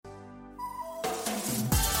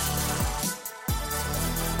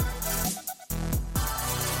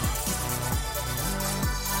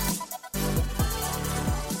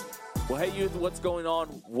Hey youth, what's going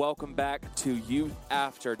on? Welcome back to Youth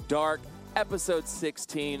After Dark, episode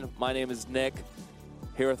 16. My name is Nick,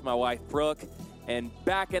 here with my wife Brooke, and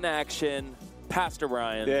back in action, Pastor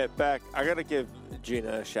Brian. Yeah, back. I got to give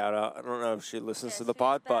Gina a shout out. I don't know if she listens to the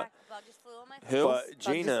pod, but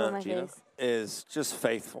Gina is just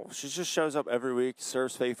faithful. She just shows up every week,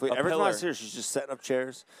 serves faithfully. Every time I see her, she's just setting up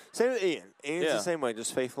chairs. Same with Ian. Ian's the same way,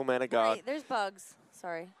 just faithful man of God. Wait, there's bugs.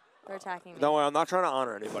 Sorry. They're attacking me. Don't worry, I'm not trying to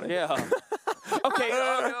honor anybody. Yeah.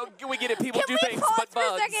 Okay, we get it. People do things, but for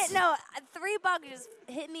bugs. a second? No, 3 bugs just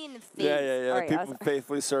hit me in the face. Yeah. Right, People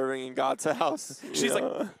faithfully serving in God's house. She's like,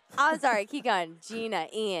 I'm sorry. Keep going. Gina,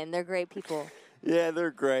 Ian, they're great people. Yeah,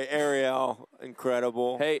 they're great. Ariel,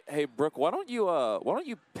 incredible. hey, Brooke, why don't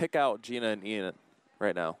you pick out Gina and Ian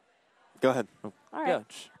right now? Go ahead. All right. Yeah.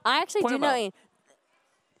 I actually Point do them know out. Ian.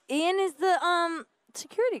 Ian is the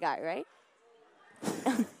security guy, right?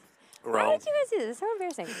 Why did you guys do this? It's so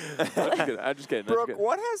embarrassing. I'm just kidding. Brooke,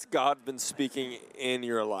 what has God been speaking in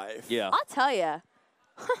your life? Yeah. I'll tell you.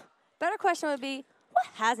 Better question would be, what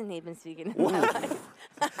hasn't he been speaking in my life?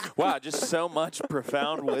 Wow, just so much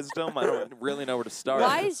profound wisdom. I don't really know where to start.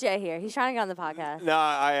 Why is Jay here? He's trying to get on the podcast. No,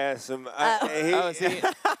 I asked him.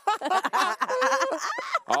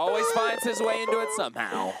 He always finds his way into it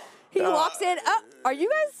somehow. He walks in. Oh, are you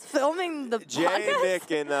guys filming the Jay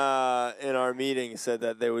podcast? and Nick in our meeting said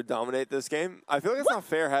that they would dominate this game. I feel like it's not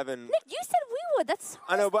fair having. Nick, you said we would. That's so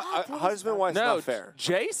I know, but messed up. husband wife's No, not fair.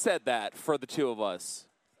 Jay said that for the two of us.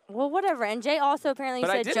 Well, whatever. And Jay also apparently But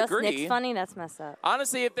I said did just agree. Nick's funny. That's messed up.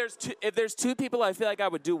 Honestly, if there's two people I feel like I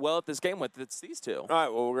would do well at this game with, it's these two. All right,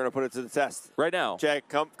 well we're gonna put it to the test. Right now. Jay,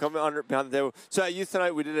 come behind the table. So at youth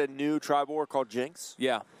tonight we did a new tribe war called Jinx.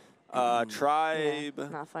 Yeah. Tribe Yeah,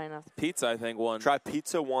 not funny enough. Pizza, I think, won. Tribe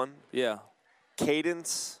Pizza won. Yeah.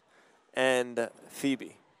 Cadence and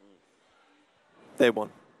Phoebe. They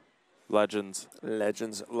won. Legends.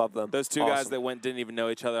 Legends, love them. Those two guys that didn't even know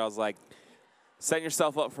each other. I was like, setting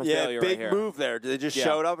yourself up for failure big right here. move there. They just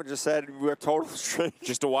showed up and just said we're total strangers.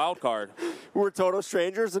 Just a wild card. We're total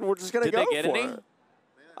strangers and we're just gonna Did go they get for any? it.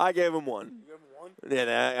 I gave him one. You gave him one?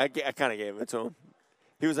 Yeah, I kind of gave it to him.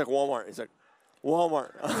 He was like Walmart. He's like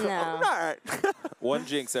Walmart. No. All right. One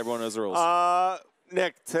Jinx. Everyone knows the rules.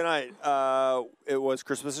 Nick, tonight it was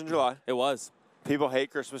Christmas in July. It was. People hate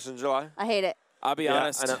Christmas in July. I hate it. I'll be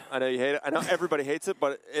honest. I know you hate it. I know everybody hates it,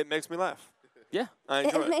 but it makes me laugh. Yeah. I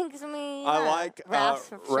enjoy It it. makes me. I like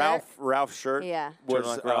Ralph's shirt. Yeah. Was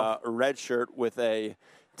Turn on Ralph. a red shirt with a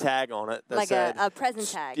tag on it that Like said a present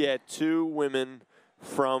tag. Yeah, 2 women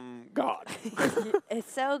from God.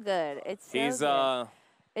 It's so good. It's so He's good.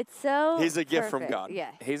 It's so. He's a gift from perfect. God.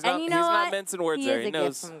 Yeah. He's And not. you know He's not what? mincing words He there. is He a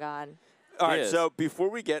knows. gift from God. All He right, is. so before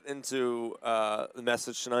we get into the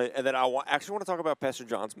message tonight, and then I actually want to talk about Pastor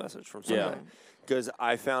John's message from Sunday, because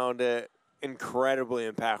I found it incredibly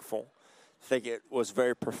impactful. I think it was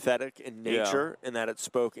very prophetic in nature in that it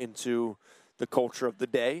spoke into the culture of the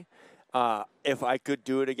day. If I could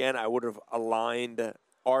do it again, I would have aligned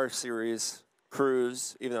our series,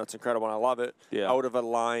 Cruise, even though it's incredible and I love it. Yeah. I would have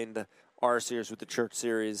aligned our series with the church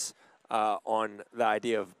series on the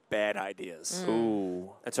idea of bad ideas. Ooh.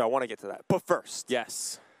 And so I want to get to that. But first,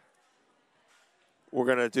 Yes. we're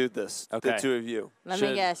going to do this, Okay. the two of you. Let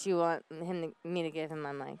me guess. You want me to give him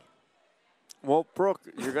my mic? Well, Brooke,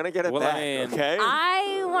 you're going to get it Well, back, I mean- okay?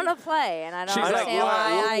 I want to play, and I don't She's like, understand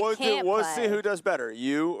why I can't we'll play. see who does better,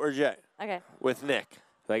 you or Jay, Okay. with Nick.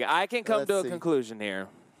 Like I can come Let's to a see. conclusion here.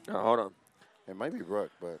 Oh, hold on. It might be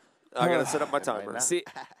Brooke, but I got to set up my It might timer. not. See,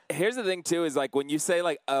 here's the thing too: is like when you say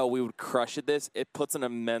like, "Oh, we would crush at this," it puts an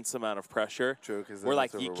immense amount of pressure. true, because We're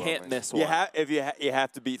like, you can't miss one. You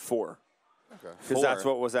have to beat 4, Okay. because that's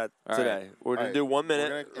 4. what was at All today. right. We're going All to do right, 1 we're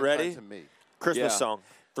minute. gonna Ready? invite to me. Christmas Yeah. song.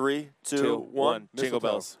 3, 2, 2, 1. 1. Jingle Mistletoe.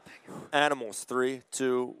 bells. Animals. 3,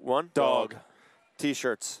 2, 1. Dog.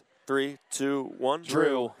 T-shirts. 3, 2, 1.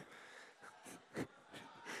 Drew.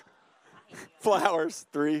 Flowers.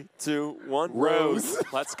 3, 2, 1. Rose.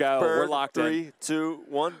 Let's go. Bird. We're locked 3, 2,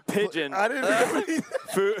 1. Pigeon. I didn't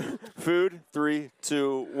Food. 3,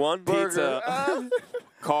 2, 1. Pizza.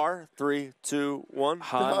 Car. 3, 2, 1.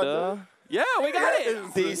 Honda. Yeah, we got it.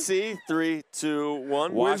 DC. 3, 2,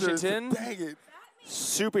 1. Washington. Dang it.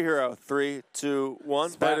 Superhero. 3, 2,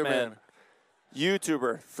 1. Batman.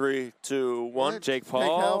 YouTuber. 3, 2, 1. What? Jake Jake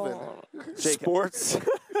Paul. Calvin. Sports.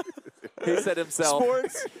 He said himself.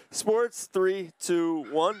 Sports. 3, 2,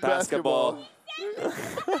 1. Basketball.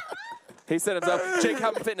 He said himself. Jake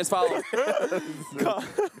Calvin Fitness follow.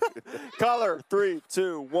 Color. 3,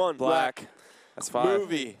 2, 1. Black. That's 5.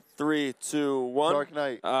 Movie. 3, 2, 1. Dark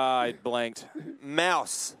Knight. I blanked.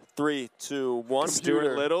 Mouse. 3, 2, 1.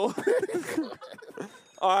 Stuart Little.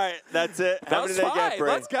 All right, that's it. That How was many did I get, 5.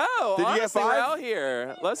 Bray? Let's go. Did you get Honestly, we're 5? out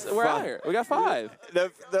here. We're out here. We got 5.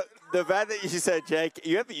 The fact that you said, Jake,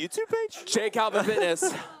 you have a YouTube page? Jay Calvin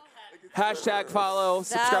Fitness. Hashtag follow,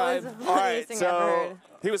 subscribe. That was the All right, funniest thing I've so heard.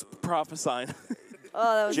 He was prophesying.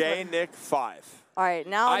 Oh, that was Jay, funny. Nick, 5. All right,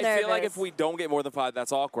 now I'm I nervous. feel like if we don't get more than 5,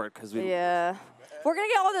 that's awkward because we. Yeah. We're going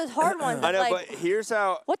to get all those hard ones. I know, like, but here's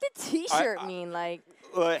how what did T-shirt I- mean? Like,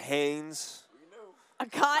 Hanes. a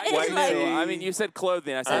cotton? White Like, tee. I mean, you said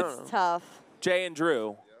clothing. I said don't know. that's tough. Jay and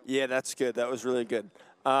Drew. Yeah, that's good. That was really good.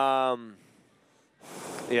 Yeah.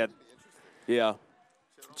 Yeah.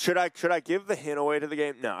 Should I give the hint away to the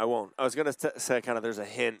game? No, I won't. I was gonna say kind of there's a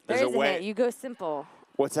hint. There's There's a way. hint. You go simple.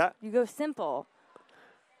 What's that? You go simple.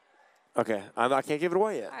 Okay, I can't give it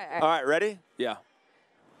away yet. All right. All right, ready? Yeah.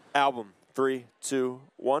 Album. 3, 2,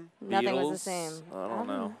 1. Nothing was the Beatles? same. I don't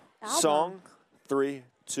know. Album. Song. 3,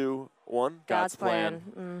 2, 1. God's Plan.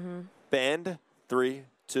 Mm-hmm. Band. 3,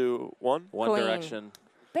 2, 1. One Queen. Direction.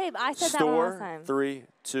 Babe, I said that one last Store. time. 3,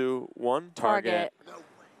 2, 1. Target.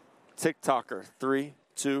 TikToker. 3,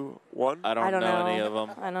 2, 1. I don't know any of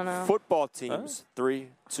them. I don't know. Football teams. 3,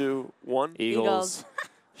 2, 1. Eagles. Eagles.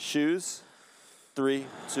 Shoes. 3,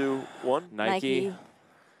 2, 1. Nike.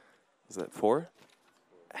 Is that 4?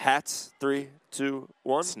 Hats. 3, 2,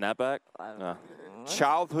 1. Snapback. No.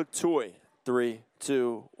 Childhood toy. 3,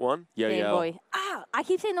 2, 1. Yo Game yo. Boy. Ah, I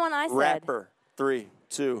keep saying the one I said. Rapper. 3,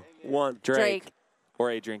 2, 1. Drake. Or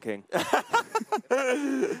Adrian King.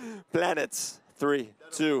 Planets. 3,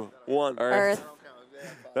 2, 1. Earth.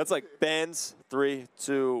 That's like Bands. 3,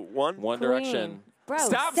 2, 1. One Queen. Direction. Bro,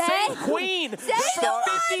 Stop say- saying Queen. Say Star-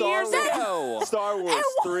 the 50 Star years Wars. ago. Star Wars. It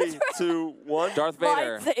was 3, 2, 1. Darth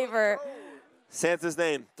Vader. lightsaber. Santa's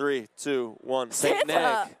name. 3, 2, 1. Saint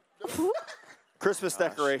Santa. Nick. Christmas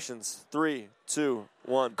decorations. 3, 2,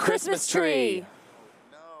 1. Christmas tree.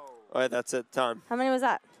 All right, that's it. Time. How many was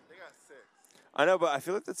that? I know, but I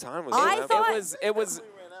feel like the time was. I up. thought-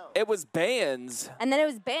 It was bands. And then it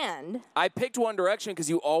was band. I picked One Direction because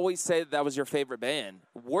you always say that was your favorite band.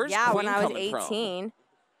 Where's Yeah, Queen when I was coming 18.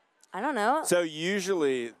 I don't know. So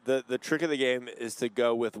usually the trick of the game is to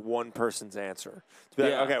go with one person's answer. To be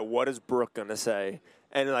like, Yeah. okay, what is Brooke gonna say?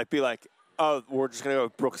 And like be like, oh, we're just gonna go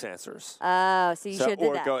with Brooke's answers. Oh, so you So, should do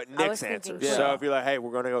or that. go with I Nick's was thinking answers. Yeah. So if you're like, hey,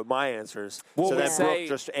 we're gonna go with my answers. Well, so we then say- Brooke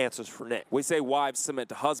just answers for Nick. We say wives submit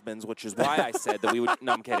to husbands, which is why I said that we would.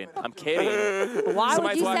 No, I'm kidding. I'm kidding. Why would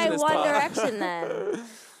Somebody's you watching say this One pod. Direction then?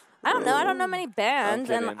 I don't know. I don't know many bands,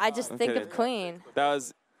 and kidding. I just I'm think kidding. of Queen. That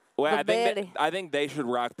was. Well, The Betty. I think they should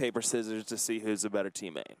rock paper scissors to see who's a better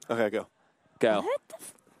teammate. Okay, go. Go. What the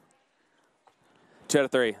 2 out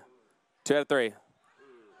of 3. 2 out of 3.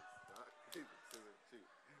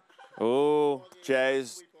 Oh.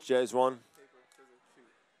 Jay's one.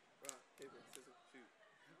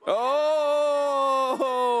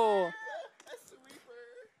 Oh.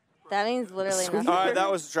 That means literally nothing. All right, that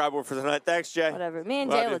was the tribal for tonight. Thanks, Jay. Whatever. Me and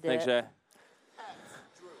Love Jay you. will do Thanks, it. Jay.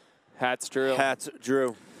 Hats, Drew. Hats,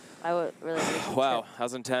 Drew. I would really appreciate Wow, it. that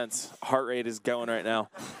was intense. Heart rate is going right now.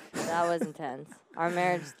 That was intense. Our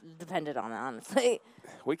marriage depended on it, honestly.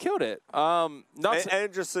 We killed it. Not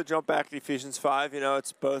And just to jump back to Ephesians 5,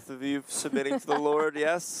 it's both of you submitting to the Lord,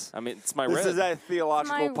 yes? I mean, it's my This rib. is a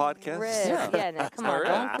theological My podcast. rib. Yeah. Yeah, no, come my on. rib.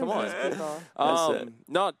 Don't Come on. confuse people. That's it.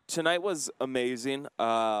 No, tonight was amazing.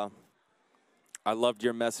 I loved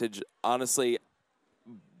your message. Honestly,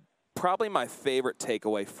 probably my favorite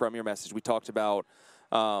takeaway from your message. We talked about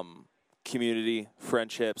community,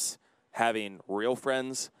 friendships, having real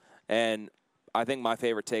friends, and I think my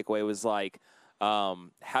favorite takeaway was like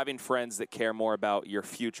having friends that care more about your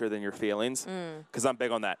future than your feelings, because I'm big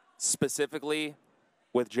on that. Specifically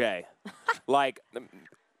with Jay. Like,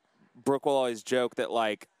 Brooke will always joke that,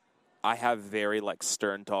 like, I have very, like,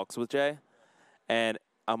 stern talks with Jay, and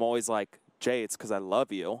I'm always like, Jay, it's because I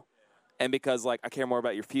love you, and because, like, I care more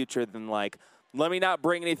about your future than, like, let me not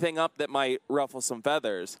bring anything up that might ruffle some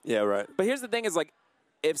feathers. Yeah, right. But here's the thing is, like,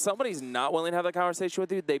 if somebody's not willing to have that conversation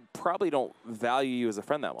with you, they probably don't value you as a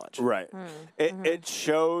friend that much. Right. It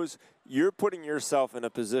shows you're putting yourself in a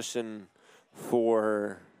position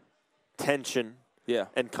for tension Yeah.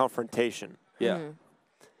 and confrontation. Yeah.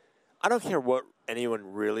 I don't care what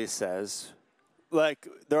anyone really says. Like,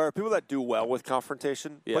 there are people that do well with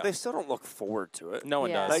confrontation, Yeah. but they still don't look forward to it. No one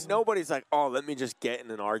Yeah. does. Like, nobody's like, oh, let me just get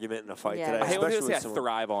in an argument and a fight Yeah. today. I hate when people especially say I with someone-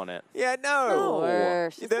 thrive on it. Yeah, no. the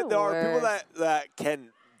worst. It's There, the there are people worst. that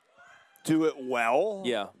can do it well.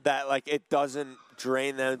 Yeah. That, like, it doesn't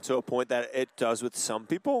drain them to a point that it does with some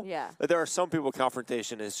people. Yeah. But there are some people,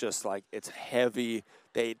 confrontation is just, like, it's heavy.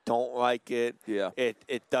 They don't like it. Yeah.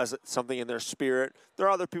 It does something in their spirit. There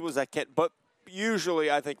are other people that can't. But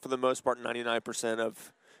usually, I think for the most part, 99%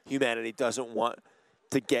 of humanity doesn't want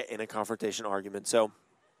to get in a confrontation argument. So,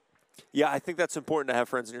 yeah, I think that's important to have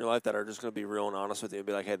friends in your life that are just going to be real and honest with you and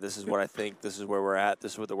be like, hey, this is what I think. This is where we're at.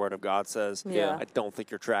 This is what the Word of God says. Yeah. I don't think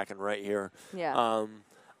you're tracking right here. Yeah.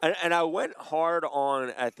 And I went hard on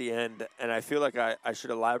at the end, and I feel like I should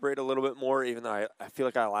elaborate a little bit more, even though I feel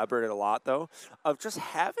like I elaborated a lot, though, of just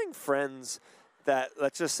having friends that,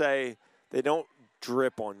 let's just say, they don't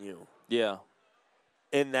drip on you. Yeah.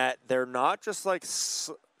 In that they're not just like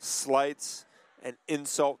slights and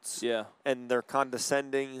insults. Yeah. And they're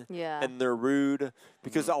condescending. Yeah. And they're rude.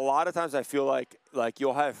 Because a lot of times I feel like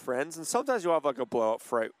you'll have friends, and sometimes you'll have like a blow-up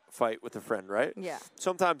fight with a friend, right? Yeah.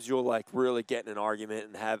 Sometimes you'll like really get in an argument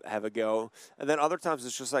and have a go, and then other times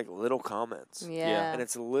it's just like little comments. Yeah. And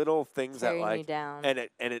it's little things Tearing that you like, down. and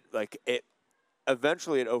it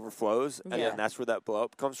eventually it overflows, and Yeah. then that's where that blow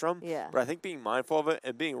up comes from. Yeah. But I think being mindful of it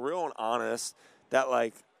and being real and honest that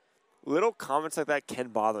like little comments like that can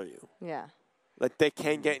bother you. Yeah. Like they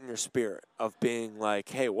can get in your spirit of being like,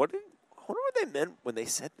 hey, I wonder what they meant when they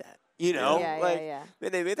said that. You know, Yeah, yeah, like yeah.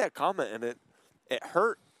 man, they made that comment and it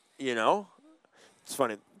hurt. You know, it's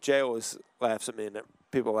funny. Jay always laughs at me, and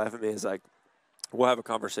people laugh at me. Is like, we'll have a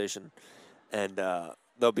conversation, and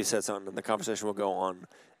they'll be said something, and the conversation will go on,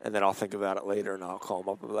 and then I'll think about it later, and I'll call them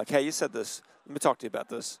up and be like, hey, you said this. Let me talk to you about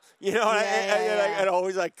this. You know, Yeah, it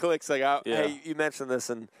always like clicks. Like, Yeah. hey, you mentioned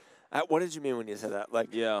this, and what did you mean when you said that? Like,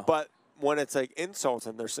 Yeah. But when it's like insults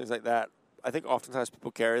and there's things like that, I think oftentimes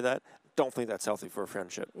people carry that. Don't think that's healthy for a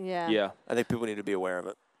friendship. Yeah. Yeah. I think people need to be aware of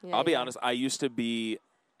it. Yeah, I'll be yeah. honest.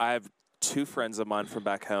 I have two friends of mine from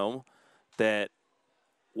back home that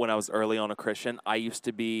when I was early on a Christian, I used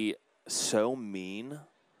to be so mean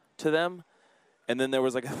to them. And then there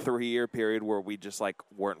was like a 3-year period where we just like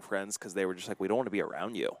weren't friends because they were just like, we don't want to be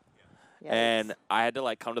around you. Yikes. And I had to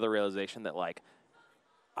like come to the realization that like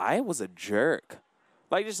I was a jerk.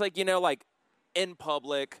 Like just like, you know, like in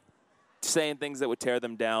public saying things that would tear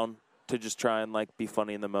them down to just try and like be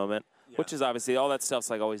funny in the moment. Yeah. Which is obviously all that stuff's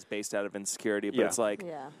like always based out of insecurity, but Yeah. it's like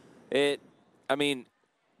Yeah. I mean,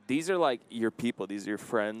 these are like your people, these are your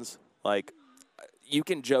friends. Like you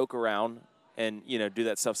can joke around and, you know, do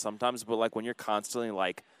that stuff sometimes, but like when you're constantly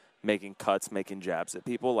like making cuts, making jabs at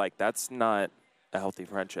people, like that's not a healthy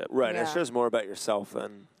friendship. Right. It Yeah. shows more about yourself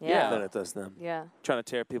than it does them. Yeah. Trying to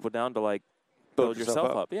tear people down to like build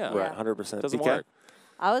yourself up. Yeah. Right. Yeah. 100%. Doesn't BK? work.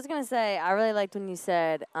 I was going to say, I really liked when you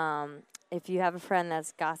said, if you have a friend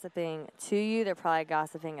that's gossiping to you, they're probably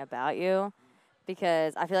gossiping about you.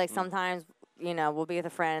 Because I feel like sometimes, you know, we'll be with a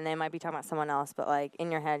friend and they might be talking about someone else, but like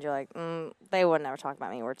in your head, you're like, they would never talk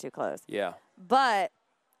about me. We're too close. Yeah. But,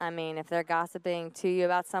 I mean, if they're gossiping to you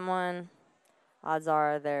about someone, odds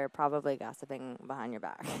are they're probably gossiping behind your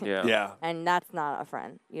back. Yeah. Yeah. And that's not a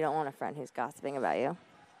friend. You don't want a friend who's gossiping about you.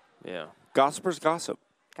 Yeah. Gossipers gossip.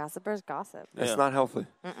 Gossipers gossip. Yeah. It's not healthy.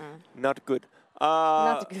 Not good.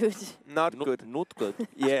 Not good. Not good. Not good.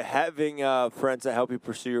 Yeah, having friends that help you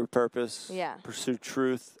pursue your purpose, Yeah. pursue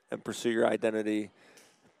truth, and pursue your identity.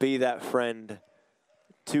 Be that friend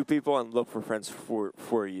to people and look for friends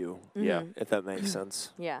for you, Yeah. if that makes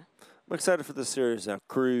sense. Yeah. I'm excited for this series now.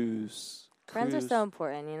 Cruise. Friends are Cruise. so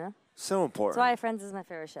important, you know? So important. That's why Friends is my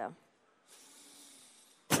favorite show.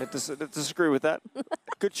 I disagree with that.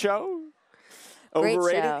 Good show. Great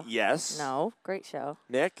Overrated? show. Yes. No, great show.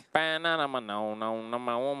 Nick?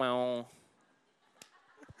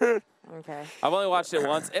 Okay. I've only watched it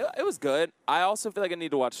once. It was good. I also feel like I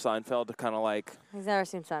need to watch Seinfeld to kind of like, He's never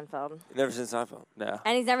seen Seinfeld. Never seen Seinfeld. yeah.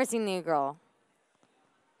 And he's never seen New Girl.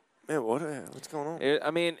 Man, what's going on?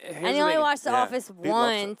 I mean, here's And he the only thing. watched The Yeah, Office Pete loves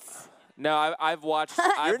it. once. No, I've watched.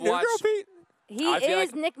 You're I've a New watched. Girl, Pete? He I feel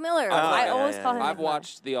is like- Nick Miller. Oh, I yeah, always yeah, call him yeah. I've Nick Miller.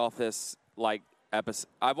 watched The Office like episode.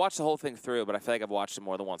 I've watched the whole thing through, but I feel like I've watched it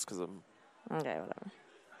more than once because I'm. Okay, whatever.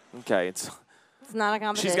 Okay, it's. It's not a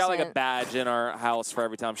competition. She's got like a badge in our house for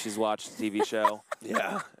every time she's watched a TV show.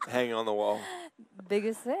 Yeah, hanging on the wall.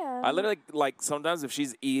 Biggest fan. I literally like sometimes if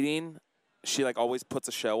she's eating, she like always puts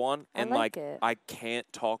a show on, I and like like it. I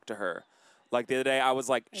can't talk to her. Like the other day, I was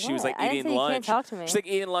like, she was What? like I didn't eating say you can't lunch. talk to me. She's like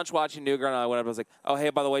eating lunch, watching New Girl, and I went up. I was like, oh hey,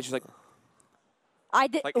 by the way, she's like I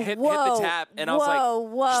did. hit whoa, the tap, and I whoa, was like,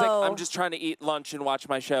 whoa. she's like, I'm just trying to eat lunch and watch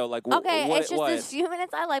my show. Like, Okay, what? it's just what? a few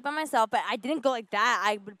minutes I like by myself, but I didn't go like that.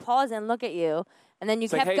 I would pause and look at you, and then you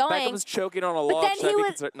It's kept like, hey, going. Beckham's choking on a But log. then should I he be would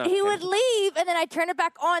concerned? No, he okay. would leave, and then I turn it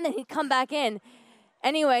back on, and he'd come back in.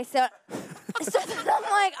 Anyway, so then I'm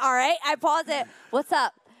like, all right, I pause it. What's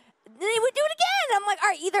up? Then he would do it again. I'm like, all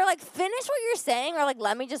right, either like finish what you're saying, or like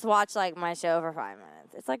let me just watch like my show for 5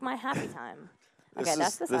 minutes. It's like my happy time. Okay,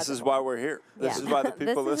 that's this besides is the why point. we're here. This Yeah. is why the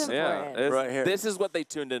people This is listen. Yeah, important. it's- Right here. This is what they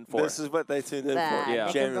tuned in for. This is what they tuned in That for. Yeah. Nick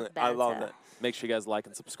and Genuinely, Brooke I love banter. it. Make sure you guys like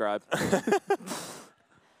and subscribe.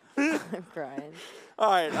 I'm crying. All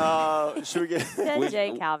right, should we get? Said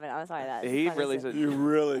Jay Calvin. I'm sorry that. He really said. You're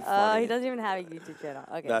really Oh, funny. he doesn't even have a YouTube channel.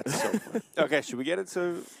 Okay. That's so funny. Okay, should we get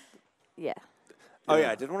into? yeah. Oh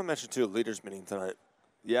yeah, I did want to mention too a leaders meeting tonight.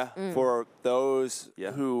 Yeah. For those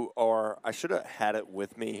Yeah. who are, I should have had it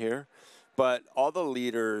with me here, but all the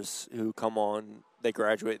leaders who come on, they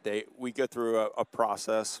graduate. We go through a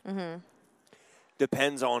process. Mm-hmm.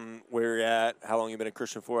 Depends on where you're at, how long you've been a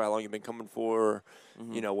Christian for, how long you've been coming for,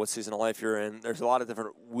 Mm-hmm. what season of life you're in. There's a lot of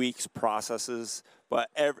different weeks processes, but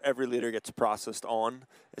every leader gets processed on.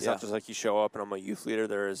 It's Yeah. not just like you show up and I'm a youth leader.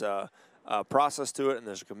 There is a process to it, and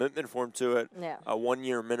there's a commitment form to it. Yeah. A 1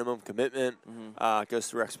 year minimum commitment goes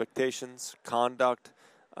through expectations, conduct,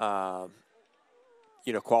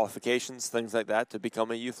 qualifications, things like that to become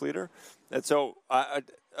a youth leader. And so,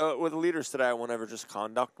 with the leaders today, I went over just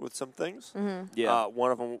conduct with some things. Yeah.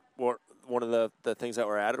 One of the things that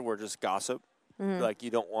were added were just gossip. Like you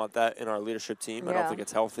don't want that in our leadership team. I don't Yeah. think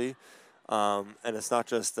it's healthy. And it's not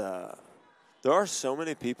just. There are so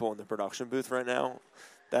many people in the production booth right now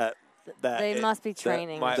that They must be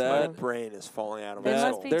training My, or my something. brain is falling out of They my must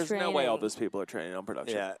skull. be There's no way all training. those people are training on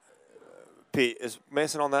production. Yeah. Pete, is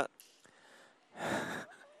Mason on that?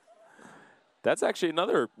 That's actually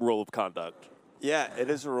another rule of conduct. Yeah, it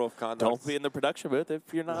is a rule of conduct. Don't be in the production booth if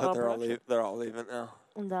you're not on they're all production. they're all leaving now.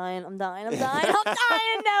 I'm dying. I'm dying. I'm dying. I'm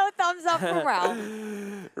dying. No thumbs up from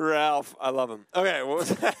Ralph. Ralph, I love him. Okay, what was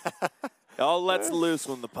that? All lets loose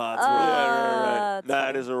when the pod's Yeah, rolling. right. that's That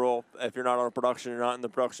funny. is a rule. If you're not on production, you're not in the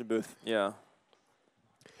production booth. Yeah.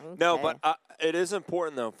 No, Okay. but it is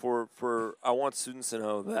important though for I want students to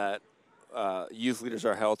know that youth leaders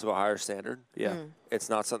are held to a higher standard. Yeah. It's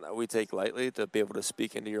not something that we take lightly to be able to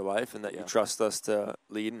speak into your life, and that you Yeah. trust us to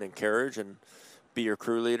lead and encourage and be your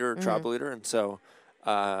crew leader, or tribe leader. And so,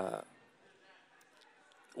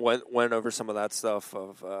 went over some of that stuff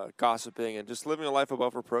of gossiping and just living a life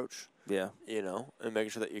above reproach. Yeah. And making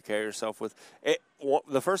sure that you carry yourself with it.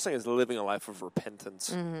 The first thing is living a life of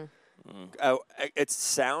repentance. It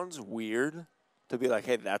sounds weird to be like,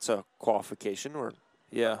 hey, that's a qualification or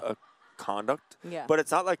Yeah. a conduct. Yeah. But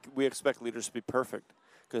it's not like we expect leaders to be perfect,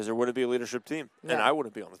 because there wouldn't be a leadership team, and Yeah. I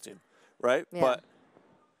wouldn't be on the team, right? Yeah. But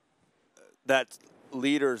that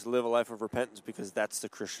leaders live a life of repentance because that's the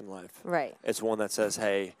Christian life. Right. It's one that says,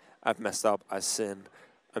 hey, I've messed up, I sinned,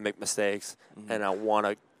 I make mistakes, and I want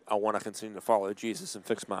to continue to follow Jesus and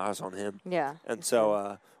fix my eyes on Him. Yeah. And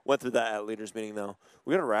so went through that at leaders meeting though.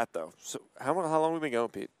 We got a wrap though. So how long have we been going,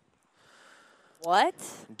 Pete? What?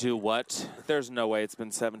 Do what? There's no way it's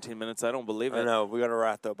been 17 minutes. I don't believe it. I know we got to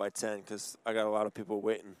wrap though by 10 because I got a lot of people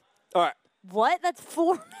waiting. All right, What? That's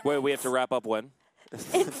 4 Wait, we have to wrap up when?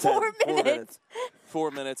 in 4 minutes. 4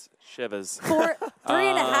 minutes. Shivers.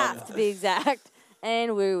 3.5 to be exact.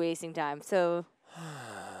 And we're wasting time. So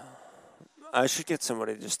I should get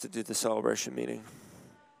somebody just to do the celebration meeting.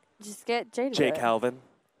 just get Jay to Jay do it. Calvin.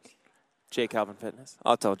 Jay Calvin Fitness.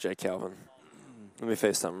 I'll tell Jay Calvin. Let me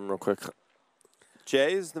FaceTime him real quick.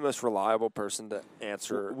 Jay is the most reliable person to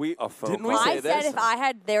answer a phone didn't call. we say I said this? if I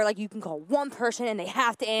had, they were like, you can call one person and they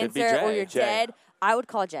have to It'd be answer or Jay. you're Jay. dead. I would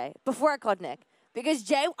call Jay before I called Nick. Because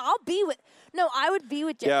Jay, I would be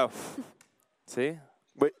with Jay. Yeah. See?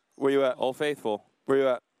 Wait, where you at? Old Faithful. Where you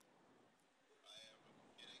at?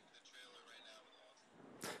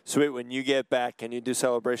 Sweet. When you get back, can you do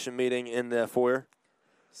celebration meeting in the foyer?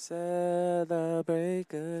 Celebrate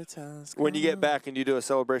good times. When you get back, can you do a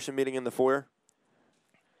celebration meeting in the foyer?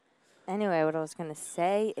 Anyway, what I was going to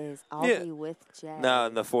say is I'll Yeah. be with Jay. No,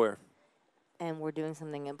 in the foyer. And we're doing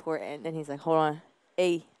something important. And he's like, hold on.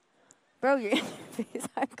 Hey, bro, you're in a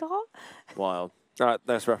FaceTime call? Wild. All right,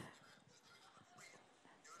 thanks, bro.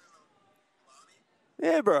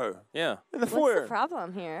 Yeah, bro. Yeah. In the What's foyer. the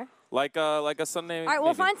problem here? Like a Sunday All right, we'll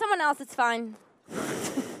meeting. find someone else. It's fine.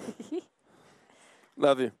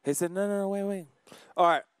 Love you. He said, no, wait. All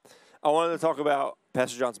right. I wanted to talk about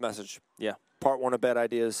Pastor John's message. Yeah. Part 1 of Bad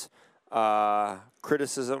Ideas.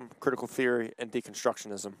 Criticism, critical theory, and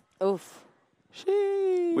deconstructionism. Oof.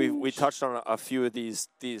 We touched on a few of these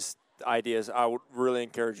ideas. I would really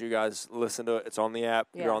encourage you guys to listen to it. It's on the app.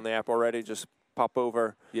 Yeah. You're on the app already. Just pop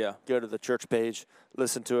over. Yeah. Go to the church page.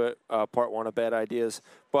 Listen to it. Part 1 of Bad Ideas.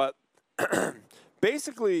 But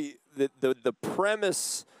basically, the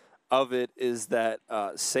premise of it is that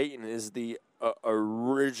Satan is the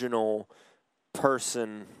original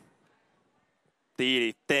person,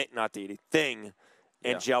 deity, thing,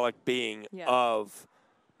 angelic being Yeah. of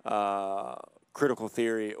critical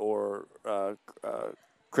theory or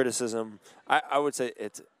criticism. I would say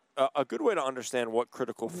it's a good way to understand what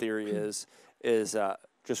critical theory is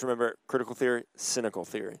just remember critical theory, cynical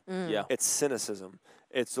theory. Yeah. It's cynicism.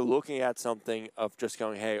 It's looking at something of just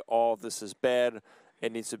going, hey, all of this is bad.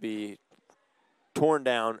 It needs to be torn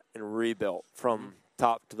down and rebuilt from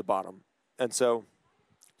top to the bottom. And so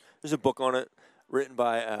there's a book on it written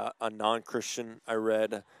by a non-Christian I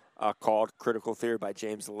read called Critical Theory by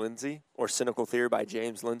James Lindsay, or Cynical Theory by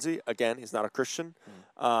James Lindsay. Again, he's not a Christian,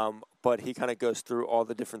 but he kind of goes through all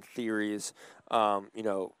the different theories,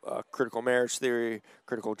 critical marriage theory,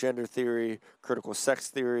 critical gender theory, critical sex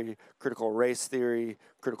theory, critical race theory,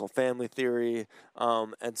 critical family theory.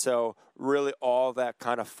 And so really all that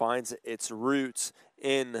kind of finds its roots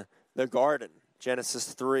in the garden,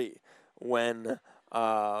 Genesis 3, when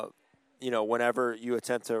whenever you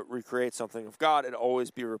attempt to recreate something of God, it'll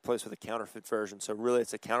always be replaced with a counterfeit version. So really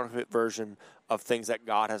it's a counterfeit version of things that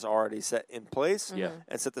God has already set in place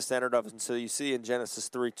and set the standard of. And so you see in Genesis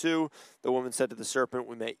 3:2, the woman said to the serpent,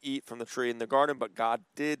 we may eat from the tree in the garden, but God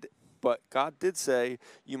did say,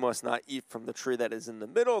 you must not eat from the tree that is in the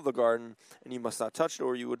middle of the garden, and you must not touch it,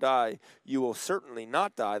 or you will die. You will certainly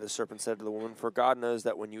not die, the serpent said to the woman, for God knows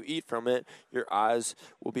that when you eat from it, your eyes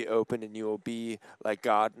will be opened, and you will be like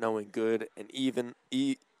God, knowing good and evil.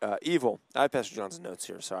 I have Pastor John's notes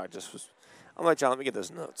here, so I'm like, John, let me get those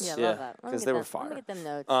notes. Yeah, I love that. Because they were fire. Let me get them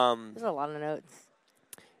notes. There's a lot of notes.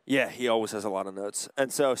 Yeah, he always has a lot of notes.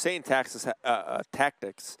 And so Satan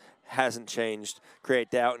tactics hasn't changed, create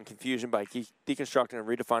doubt and confusion by deconstructing and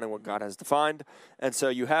redefining what God has defined. And so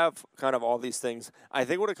you have kind of all these things. I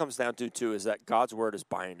think what it comes down to, too, is that God's word is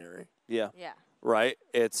binary. Yeah. Yeah. Right?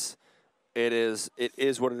 It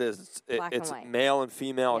is what it is. It's male and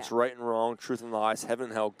female. Yeah. It's right and wrong, truth and lies, heaven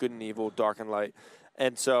and hell, good and evil, dark and light.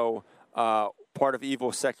 And so part of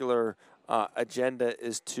evil's secular agenda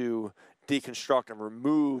is to deconstruct and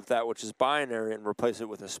remove that which is binary and replace it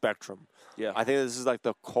with a spectrum. Yeah. I think this is like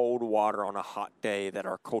the cold water on a hot day that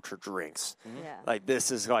our culture drinks. Yeah. Like this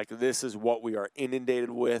is what we are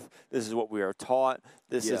inundated with. This is what we are taught.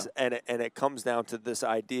 This is and it comes down to this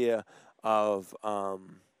idea of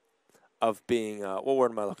being what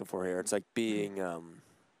word am I looking for here? It's like being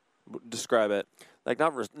describe it. Like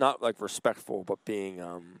not like respectful, but being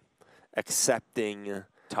accepting,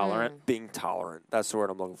 tolerant, being tolerant. That's the word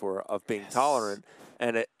I'm looking for. Of being tolerant,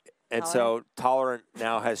 so tolerant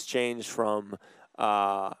now has changed from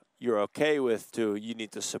you're okay with to you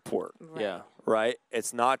need to support. Right. Yeah. Right?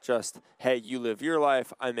 It's not just, hey, you live your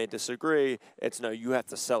life, I may disagree. It's no, you have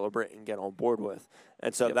to celebrate and get on board with.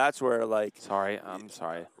 And so that's where, like... I'm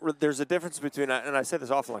sorry. There's a difference between, and I say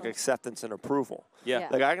this often, like acceptance and approval. Yeah.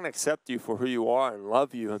 Like, I can accept you for who you are and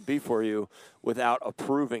love you and be for you without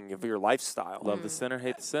approving of your lifestyle. Love the sinner,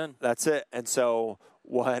 hate the sin. That's it. And so...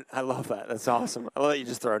 I love that. That's awesome. I'll let you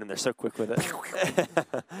just throw it in there so quick with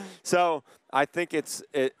it. So I think it's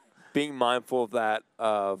being mindful of that,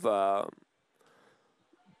 of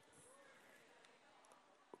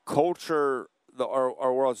culture.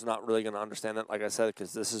 Our world's not really going to understand that, like I said,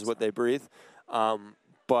 because this is what they breathe.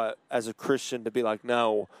 But as a Christian, to be like,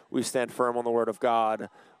 no, we stand firm on the Word of God.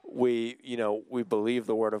 We believe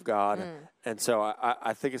the Word of God. And so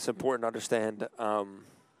I think it's important to understand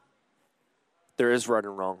there is right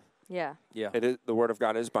and wrong. Yeah. Yeah. It is, the Word of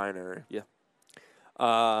God is binary. Yeah.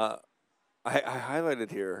 I highlighted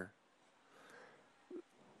here.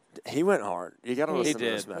 He went hard. You got to listen to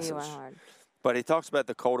this message. He went hard. But he talks about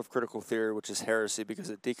the cult of critical theory, which is heresy because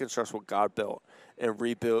it deconstructs what God built and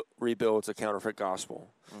rebuilds a counterfeit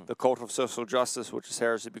gospel. The cult of social justice, which is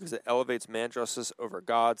heresy because it elevates man's justice over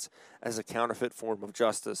God's as a counterfeit form of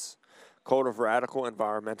justice. Cult of radical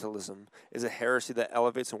environmentalism is a heresy that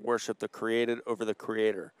elevates and worships the created over the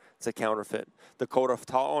creator. It's a counterfeit. The cult of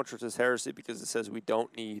tolerance is heresy because it says we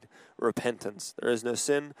don't need repentance. There is no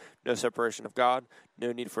sin, no separation of God,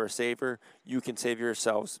 no need for a savior. You can save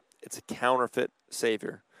yourselves. It's a counterfeit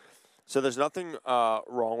savior. So there's nothing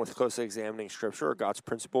wrong with closely examining Scripture or God's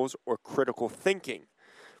principles or critical thinking.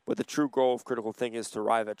 But the true goal of critical thinking is to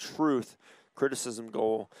arrive at truth. Criticism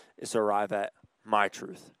goal is to arrive at my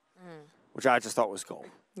truth. Which I just thought was cool.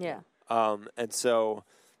 Yeah. And so,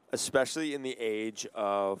 especially in the age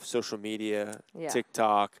of social media,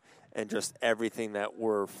 TikTok, and just everything that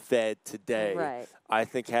we're fed today, I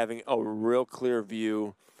think having a real clear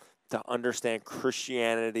view to understand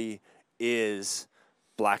Christianity is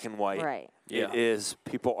black and white. Right. It is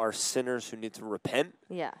people are sinners who need to repent.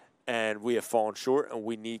 Yeah. And we have fallen short, and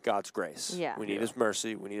we need God's grace. Yeah. We need His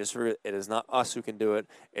mercy. We need His forgiveness. It is not us who can do it.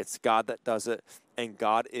 It's God that does it. And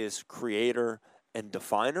God is creator and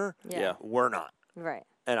definer. Yeah. We're not. Right.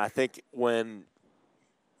 And I think when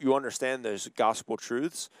you understand those gospel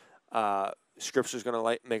truths, Scripture is going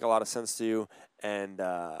to make a lot of sense to you, and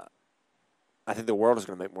I think the world is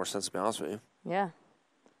going to make more sense, to be honest with you. Yeah.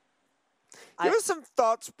 Give us some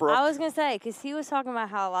thoughts, Brooke. I was going to say, because he was talking about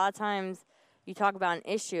how a lot of times you talk about an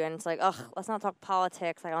issue, and it's like, ugh, let's not talk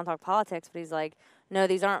politics. Like, I don't talk politics. But he's like, no,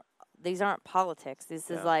 these aren't politics.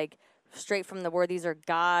 This is, like, straight from the word. These are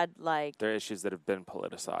God, like. They're issues that have been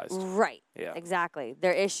politicized. Right. Yeah. Exactly.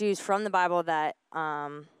 They're issues from the Bible that,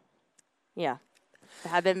 have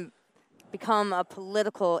become a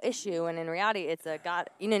political issue, and in reality, it's a God.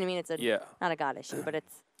 You know what I mean? It's not a God issue, but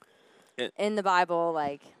it's in the Bible,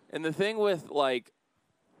 like. And the thing with, like,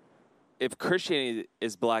 if Christianity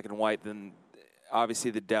is black and white, then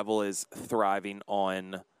obviously the devil is thriving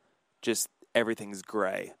on just everything's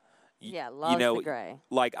gray. Yeah, loves the gray.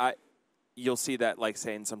 Like, you'll see that, like,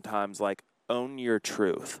 saying sometimes, like, own your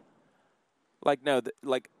truth. Like, no,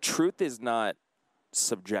 like, truth is not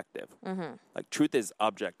subjective. Mm-hmm. Like, truth is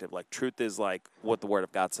objective. Like, truth is, like, what the Word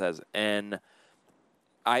of God says. And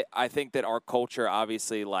I think that our culture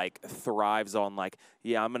obviously, like, thrives on, like,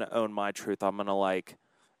 yeah, I'm going to own my truth. I'm going to, like,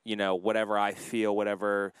 you know, whatever I feel,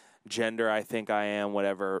 whatever gender I think I am,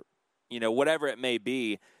 whatever, you know, whatever it may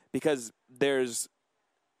be, because there's,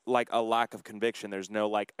 like, a lack of conviction. There's no,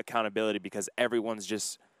 like, accountability because everyone's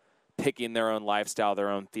just picking their own lifestyle,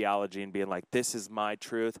 their own theology, and being like, this is my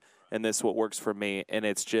truth, and this is what works for me. And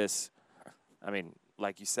it's just, I mean,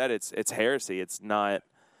 like you said, it's heresy. It's not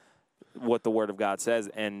what the Word of God says.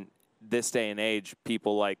 And this day and age,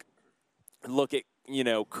 people, like, look at, you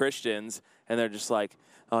know, Christians, and they're just like,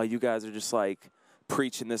 oh, you guys are just, like,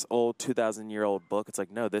 preaching this old 2,000-year-old book. It's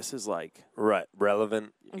like, no, this is, like,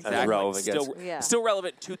 relevant. Exactly. As relevant still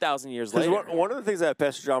relevant 2,000 years later. One of the things that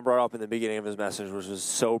Pastor John brought up in the beginning of his message, which was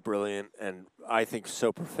so brilliant and I think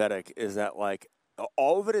so prophetic, is that, like,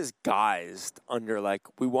 all of it is guised under, like,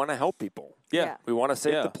 we want to help people. Yeah. We want to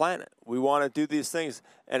save the planet. We want to do these things.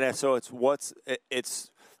 And so it's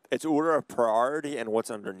order of priority and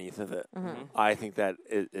what's underneath of it. Mm-hmm. I think that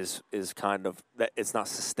is kind of, that it's not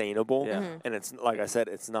sustainable. Yeah. Mm-hmm. And it's, like I said,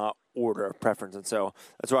 it's not order of preference. And so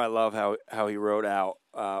that's why I love how he wrote out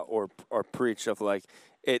or preached of, like,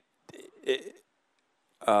 it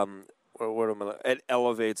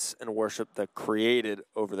elevates and worship the created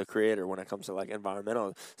over the creator when it comes to, like,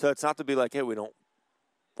 environmental. So it's not to be like, hey, we don't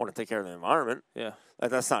want to take care of the environment. Yeah.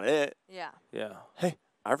 Like, that's not it. Yeah. Yeah. Hey,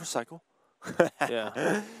 I recycle.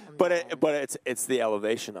 Yeah. But it's the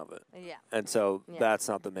elevation of it. Yeah. And so that's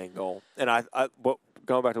not the main goal. And but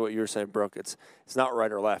going back to what you were saying, Brooke, it's not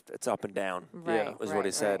right or left. It's up and down. Right. Was what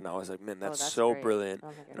he said. Right. And I was like, man, that's that's so great. brilliant I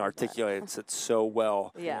don't think I and heard articulates it so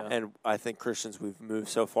well. Yeah. And I think Christians, we've moved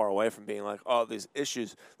so far away from being like, oh, these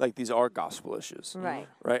issues, like, these are gospel issues. Right.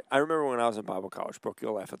 Right. I remember when I was in Bible college, Brooke,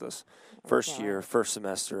 you'll laugh at this. First year, first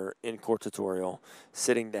semester in court tutorial,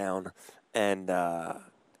 sitting down, and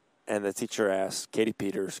the teacher asked, Katie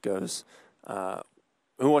Peters goes,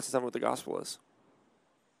 who wants to tell me what the gospel is?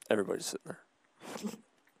 Everybody's sitting there.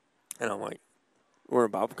 And I'm like, we're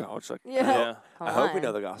in Bible college. Like, Yeah. I hope we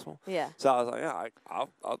know the gospel. Yeah. So I was like, yeah,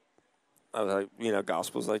 I was like, you know,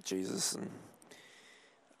 gospel's like Jesus, and,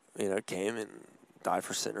 you know, came and died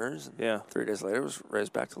for sinners, and 3 days later was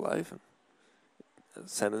raised back to life and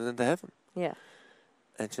ascended into heaven. Yeah.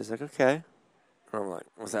 And she's like, okay. And I'm like,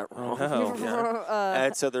 was that wrong? no. Yeah.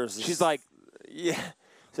 And so there's this, She's like, yeah.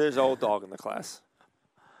 So there's an old dog in the class.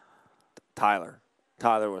 Tyler.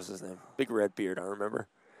 Tyler was his name. Big red beard, I remember.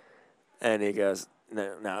 And he goes,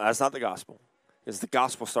 no, that's not the gospel. Because the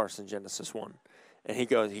gospel starts in Genesis 1. And he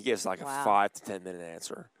gives like a 5 to 10 minute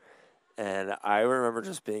answer. And I remember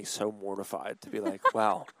just being so mortified to be like,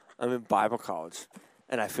 wow, I'm in Bible college.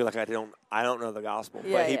 And I feel like I don't know the gospel.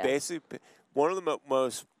 Yeah, but he basically, one of the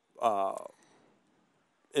most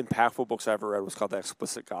impactful books I ever read was called The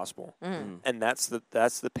Explicit Gospel. And that's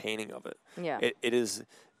the painting of it. Yeah. It is,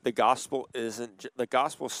 the gospel isn't, the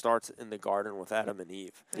gospel starts in the garden with Adam and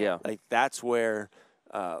Eve. yeah. Like, that's where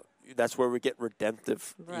we get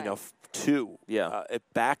redemptive, you know, to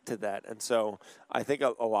back to that. And so I think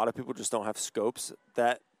a lot of people just don't have scopes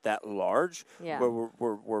that large, where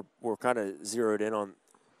we're kind of zeroed in on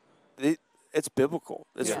it. It's biblical.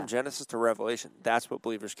 It's from Genesis to Revelation. That's what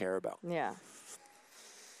believers care about. Yeah.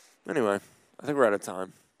 Anyway, I think we're out of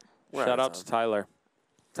time. Shout out to Tyler.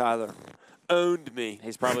 Tyler owned me.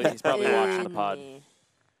 He's probably watching the pod.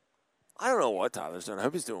 I don't know what Tyler's doing. I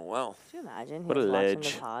hope he's doing well. Could you imagine? What a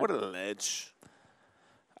ledge. What a ledge.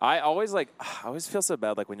 I always feel so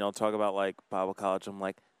bad, like, when y'all talk about, like, Bible college. I'm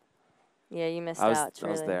like, Yeah, you missed I was out.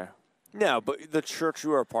 Truly. there. No, but the church you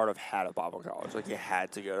were a part of had a Bible college. Like, you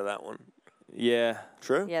had to go to that one. Yeah.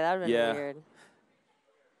 True. Yeah, that would have been Yeah. weird.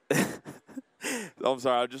 I'm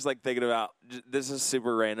sorry. I'm just like thinking about this is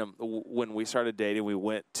super random. When we started dating, we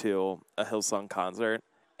went to a Hillsong concert,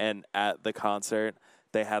 and at the concert,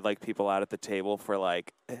 they had like people out at the table for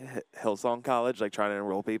like Hillsong College, like trying to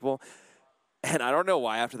enroll people. And I don't know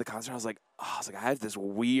why after the concert, I was like, I have this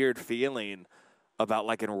weird feeling about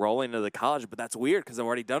like enrolling into the college, but that's weird because I've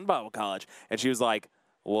already done Bible college. And she was like,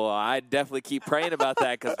 well, I definitely keep praying about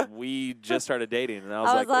that because we just started dating. And I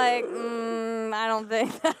was like, I don't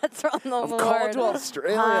think that's from the I'm Lord. calling to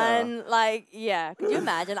Australia. Hon, like, yeah. Could you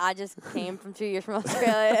imagine? I just came from 2 years from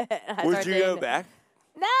Australia. And I Would started you go dating. back?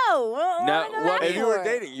 No. What No, would I go what- back If you were for?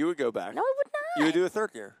 dating, you would go back. No, I would not. You would do a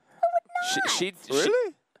third year. she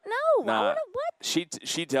Really? No. Nah. I would what?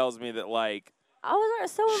 she tells me that like I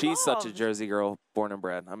was so she's such a involved. Jersey girl, born and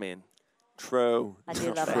bred. I mean, True. I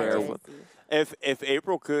do love my True. Jersey. If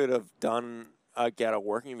April could have done get a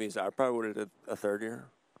working visa, I probably would have did a third year.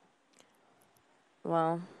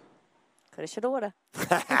 Well, coulda, shoulda, woulda.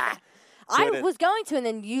 I Couldn't. was going to, and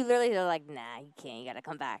then you literally were like, "Nah, you can't. You gotta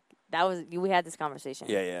come back." That was we had this conversation.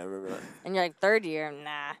 Yeah, I remember that. And you're like, third year,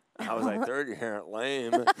 nah. I was like, third year,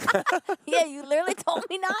 lame. Yeah, you literally told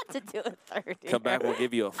me not to do a third year. come back, we'll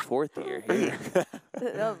give you a fourth year here.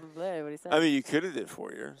 That was literally what he said. I mean, you could have did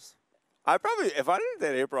 4 years. I probably, if I didn't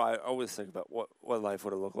date April, I always think about what life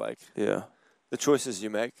would have looked like. Yeah. The choices you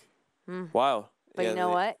make. Wow. but yeah, you know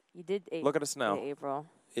the- what? You did. Look at us now. April.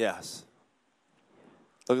 Yes.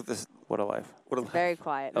 Look at this. What a life. What a Very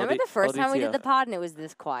quiet. Remember the first time we did the pod and it was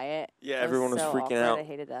this quiet? Yeah, It everyone was so freaking awkward. out. I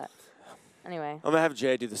hated that. Anyway, I'm going to have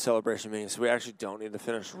Jay do the celebration meeting, so we actually don't need to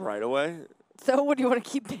finish right away. so what do you want to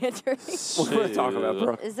keep bantering? What do you want to talk about,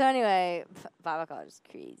 Brooke? So anyway, Bible college is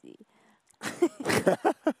crazy.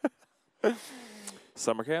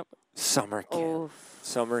 Summer camp. Summer camp. Oh,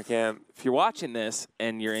 Summer camp. If you're watching this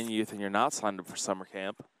and you're in youth and you're not signed up for summer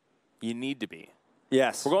camp, you need to be.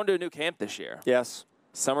 Yes. We're going to a new camp this year. Yes.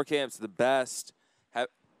 Summer camp's the best.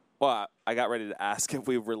 Well, I got ready to ask if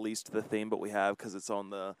we released the theme, but we have because it's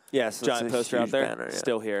on the Yes. it's giant a poster out huge there. banner, yeah.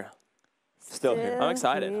 Still here. Still here. I'm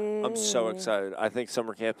excited. I'm so excited. I think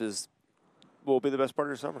summer camp will be the best part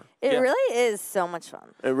of your summer. It Yeah. really is so much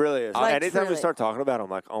fun. It really is. Like, Anytime we truly. start talking about it,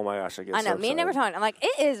 I'm like, oh my gosh, I get I know. so Me and Nick were excited. talking. I'm like,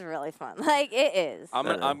 it is really fun. Like, it is. I'm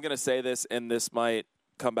I know. gonna say this, and this might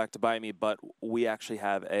come back to bite me, but we actually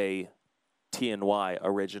have a TNY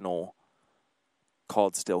original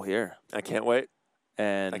called "Still Here," I can't wait.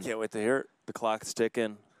 and I can't wait to hear it. the clock's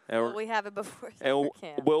ticking. And, Will we have it before and summer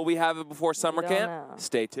camp? will we have it before summer don't camp? know.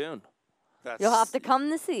 Stay tuned. That's You'll have to come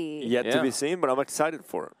to see. yet to Yeah. be seen, but I'm excited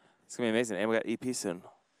for it. It's gonna be amazing, and we got EP soon.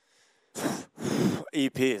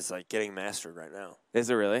 EP is like getting mastered right now. Is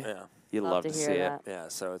it really? Yeah. You'd love to hear see that. Yeah,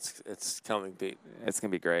 so it's coming, Pete. it. It's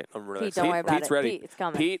gonna be great. I'm really Pete, don't excited. worry about Pete's it. ready. Pete, it's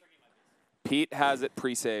coming. Pete has it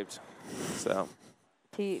pre-saved. So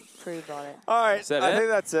Pete pre-bought it. All right, Is that I it? think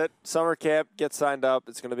that's it. Summer camp, get signed up.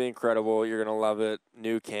 It's going to be incredible. You're going to love it.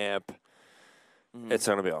 New camp. It's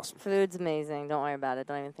going to be awesome. Food's amazing. Don't worry about it.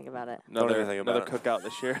 Don't even think about it. another even think about another cookout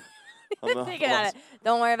this year. On the- Think about it.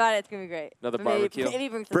 Don't worry about it. It's gonna be great. Another But maybe- barbecue. Maybe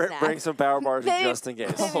bring some Bring, snacks. bring some power bars Maybe- just in case.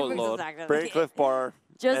 maybe Oh, bring some Lord. snacks. Bring Cliff Bar.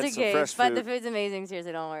 Just and in some fresh case. But food. the food's amazing.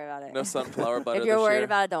 Seriously, don't worry about it. No sunflower butter. If you're this worried year.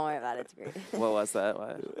 about it, don't worry about it. It's great. Well, that's that.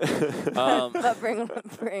 But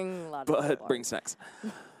bring a lot of But water. bring snacks.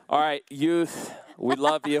 All right, youth, we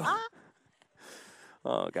love you.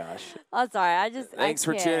 Oh, gosh. I'm sorry. I just. Thanks I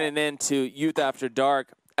for can't. tuning in to Youth After Dark,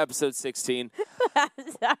 episode 16.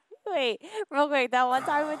 Sorry. Wait, real quick. That one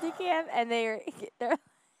time we went to camp and they're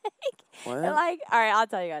What? like, all right, I'll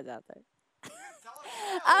tell you guys after.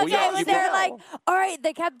 Okay, yeah, but you they're will. like, all right,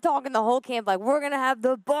 they kept talking the whole camp, like, we're going to have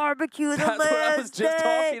the barbecue the That's what I was last just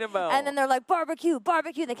day. talking about. And then they're like, barbecue.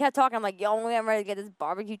 They kept talking. I'm like, yo, I'm ready to get this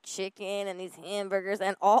barbecue chicken and these hamburgers.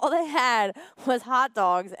 And all they had was hot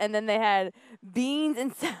dogs. And then they had beans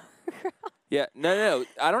and sauerkraut. Yeah, no.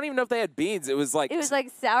 I don't even know if they had beans. It was like It was like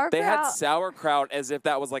sauerkraut. they had sauerkraut as if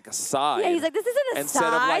that was like a side. Yeah, he's like, this isn't a instead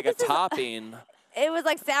side. of like a This is topping. It was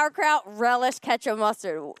like sauerkraut, relish, ketchup,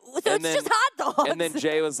 mustard. So And it's then- just hot dogs. And then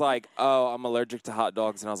Jay was like, "Oh, I'm allergic to hot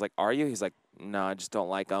dogs," and I was like, "Are you?" He's like, "No, I just don't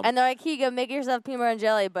like them." And they're like, here you go, make yourself peanut butter and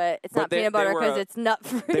jelly, but it's But not they- peanut they butter were because a- it's nut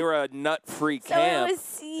free. They were a nut-free so camp. it was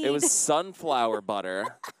seed. It was sunflower butter.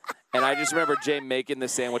 And I just remember Jay making the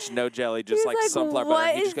sandwich, no jelly, just He's like, like, sunflower butter. "What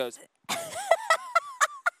And he is just goes.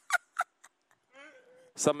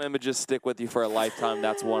 Some images stick with you for a lifetime.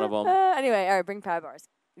 That's one of them. Anyway, all right, bring power bars.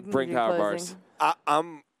 You can Bring do your power closing. bars.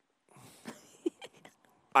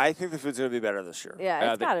 I think the food's going to be better this year.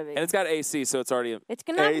 Yeah, it's they- gotta be. And it's got AC, so it's already. It's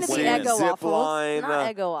not going to AC, be Eggo zip waffles. line,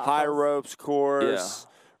 Not Eggo waffles. high ropes course,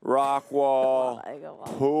 rock wall,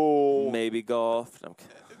 pool. Maybe golf. No, I'm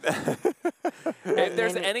kidding. If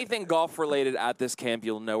there's anything golf related at this camp,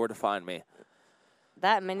 you'll know where to find me.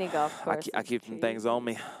 That mini golf course. I keep some things on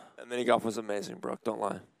me. And mini golf was amazing, Brooke. Don't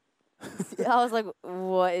lie. I was like,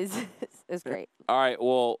 what is this? It's great. All right.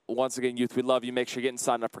 Well, once again, youth, we love you. Make sure you're getting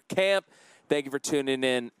signed up for camp. Thank you for tuning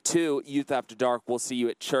in to Youth After Dark. We'll see you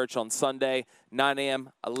at church on Sunday, 9 a.m.,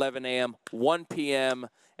 11 a.m., 1 p.m.,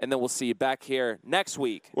 and then we'll see you back here next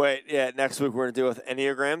week. Wait, yeah, next week we're going to deal with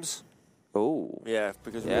Enneagrams. Oh. Yeah,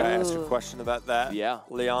 because we got to ask a question about that. Yeah.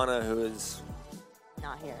 Liana, who is...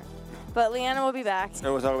 Not here. But Leanna will be back.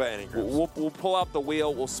 And we'll talk about Enneagrams. We'll pull out the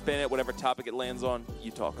wheel. We'll spin it. Whatever topic it lands on,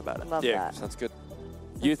 you talk about it. Love Yeah, that. sounds good.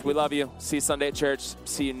 Youth, we love you. See you Sunday at church.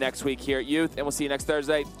 See you next week here at Youth. And we'll see you next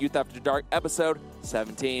Thursday, Youth After Dark, episode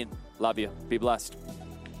 17. Love you. Be blessed.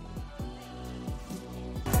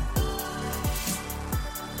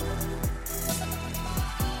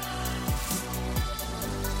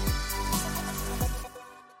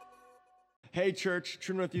 Hey church,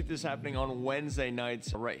 True North Youth is happening on Wednesday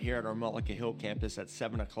nights right here at our Mullica Hill campus at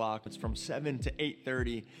 7 o'clock. It's from 7 to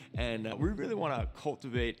 8:30, and we really want to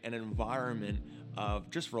cultivate an environment of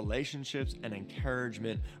just relationships and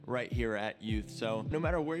encouragement right here at Youth. So no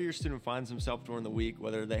matter where your student finds himself during the week,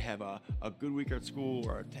 whether they have a good week at school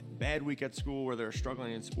or a bad week at school, or they're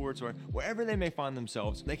struggling in sports, or wherever they may find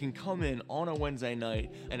themselves, they can come in on a Wednesday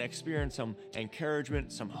night and experience some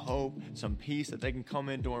encouragement, some hope, some peace, that they can come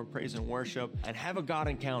in during praise and worship and have a God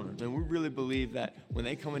encounter. And we really believe that when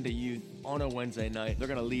they come into Youth on a Wednesday night, they're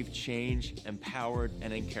going to leave changed, empowered,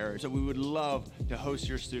 and encouraged. So we would love to host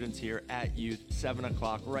your students here at Youth, 7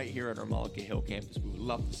 o'clock, right here at our Mullica Hill campus. We would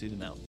love to see them out.